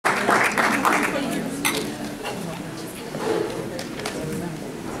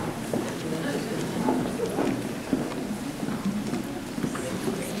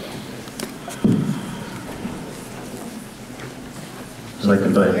like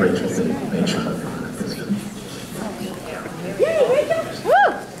invite Rachel to make sure that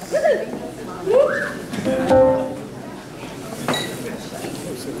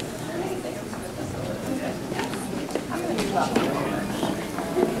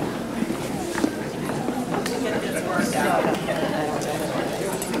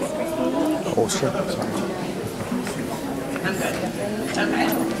oh shit, sorry. I'm good. Okay.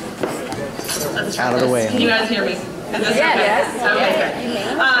 Let's try Out of the way. Can you guys hear me? Is this okay? Yes. Okay, good.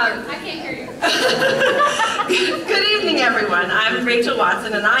 I can't hear you. Good evening, everyone. I'm Rachel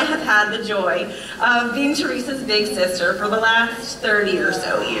Watson, and I have had the joy of being Theresa's big sister for the last 30 or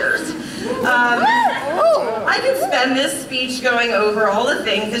so years. I could spend this speech going over all the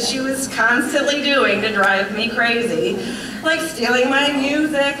things that she was constantly doing to drive me crazy, like stealing my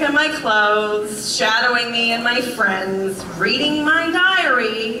music and my clothes, shadowing me and my friends, reading my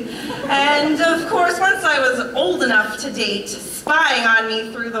diary, and of course, once I was old enough to date, spying on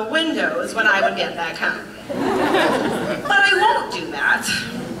me through the windows when I would get back home. But I won't do that.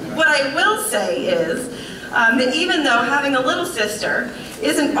 What I will say is that even though having a little sister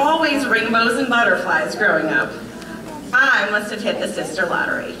isn't always rainbows and butterflies growing up, I must have hit the sister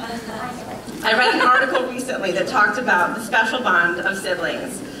lottery. I read an article recently that talked about the special bond of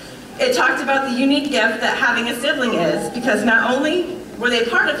siblings. It talked about the unique gift that having a sibling is, because not only were they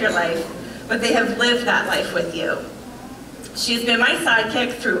part of your life, but they have lived that life with you. She's been my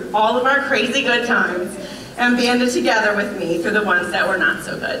sidekick through all of our crazy good times and banded together with me through the ones that were not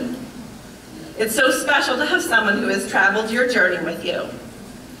so good. It's so special to have someone who has traveled your journey with you.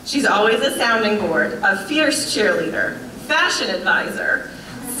 She's always a sounding board, a fierce cheerleader, fashion advisor,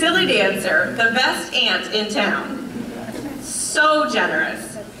 silly dancer, the best aunt in town. So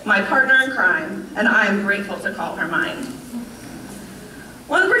generous, my partner in crime, and I am grateful to call her mine.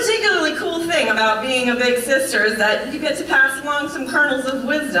 One particularly cool thing about being a big sister is that you get to pass along some kernels of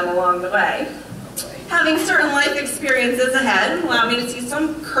wisdom along the way. Having certain life experiences ahead allowed me to see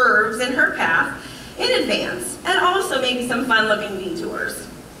some curves in her path in advance, and also maybe some fun-looking detours.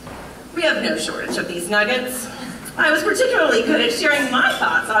 We have no shortage of these nuggets. I was particularly good at sharing my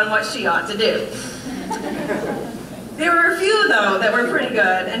thoughts on what she ought to do. There were a few, though, that were pretty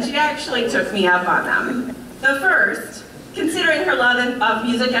good, and she actually took me up on them. The first, considering her love of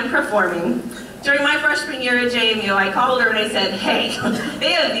music and performing, during my freshman year at JMU, I called her and I said, hey,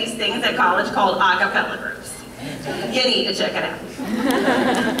 they have these things at college called a cappella groups. You need to check it out.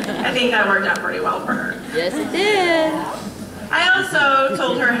 I think that worked out pretty well for her. Yes, it did. I also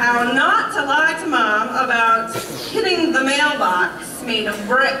told her how not to lie to Mom about hitting the mailbox made of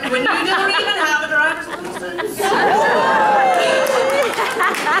brick when you don't even have a driver's license.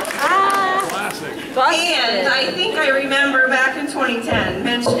 And I think I remember back in 2010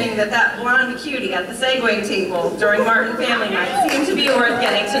 mentioning that blonde cutie at the Segway table during Martin Family Night seemed to be worth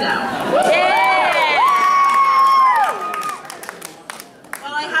getting to know. Yeah!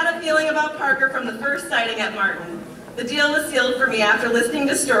 Well, I had a feeling about Parker from the first sighting at Martin. The deal was sealed for me after listening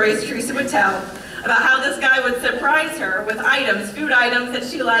to stories Theresa would tell about how this guy would surprise her with items, food items that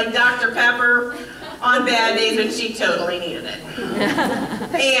she liked, Dr. Pepper, on bad days when she totally needed it.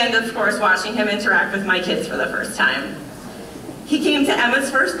 And, of course, watching him interact with my kids for the first time. He came to Emma's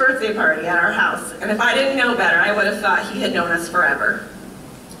first birthday party at our house, and if I didn't know better, I would have thought he had known us forever.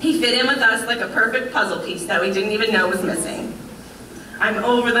 He fit in with us like a perfect puzzle piece that we didn't even know was missing. I'm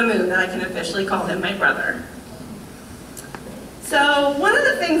over the moon that I can officially call him my brother. So, one of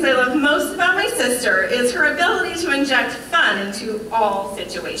the things I love most about my sister is her ability to inject fun into all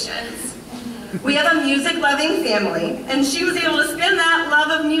situations. We have a music-loving family, and she was able to spin that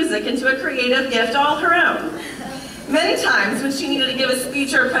love of music into a creative gift all her own. Many times when she needed to give a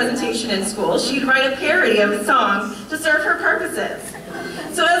speech or a presentation in school, she'd write a parody of a song to serve her purposes.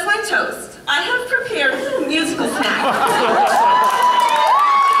 So as my toast, I have prepared a musical snack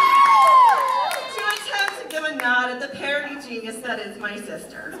to attempt to give a nod at the parody genius that is my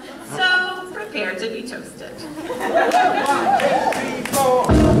sister. So prepare to be toasted.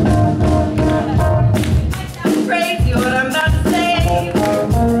 Crazy what I'm about to say.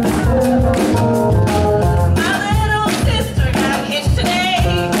 My little sister got hitched today.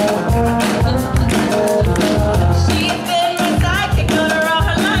 She's been my sidekick for all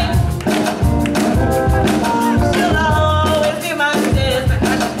her life. She'll always be my sister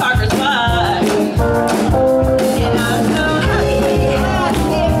because she's Parker's wife. And I'm so happy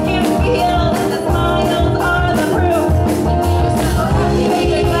if you feel that the smiles are the proof.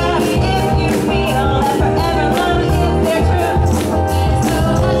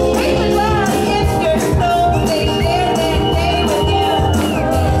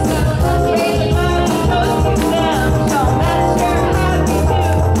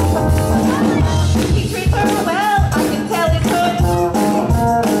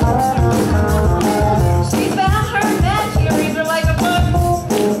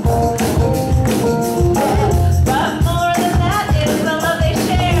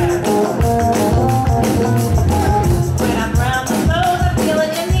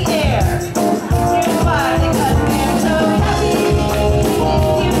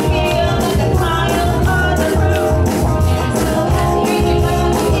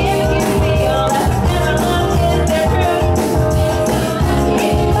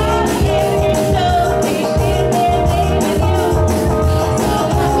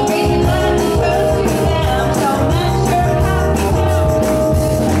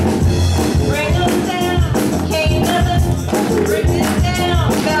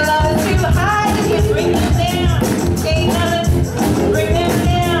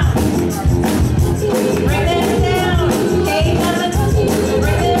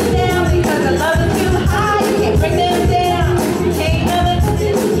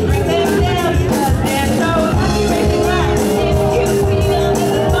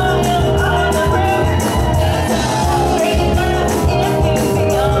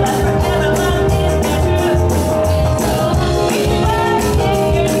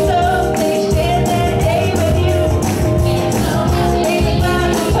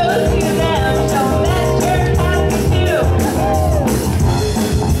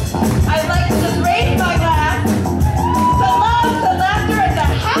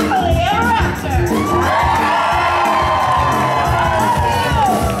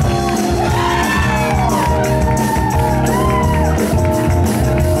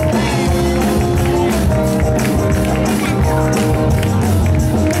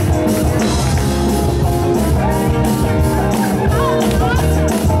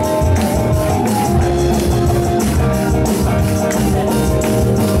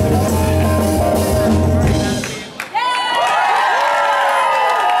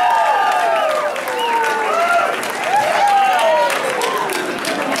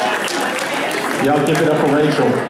 Y'all give it up for Rachel.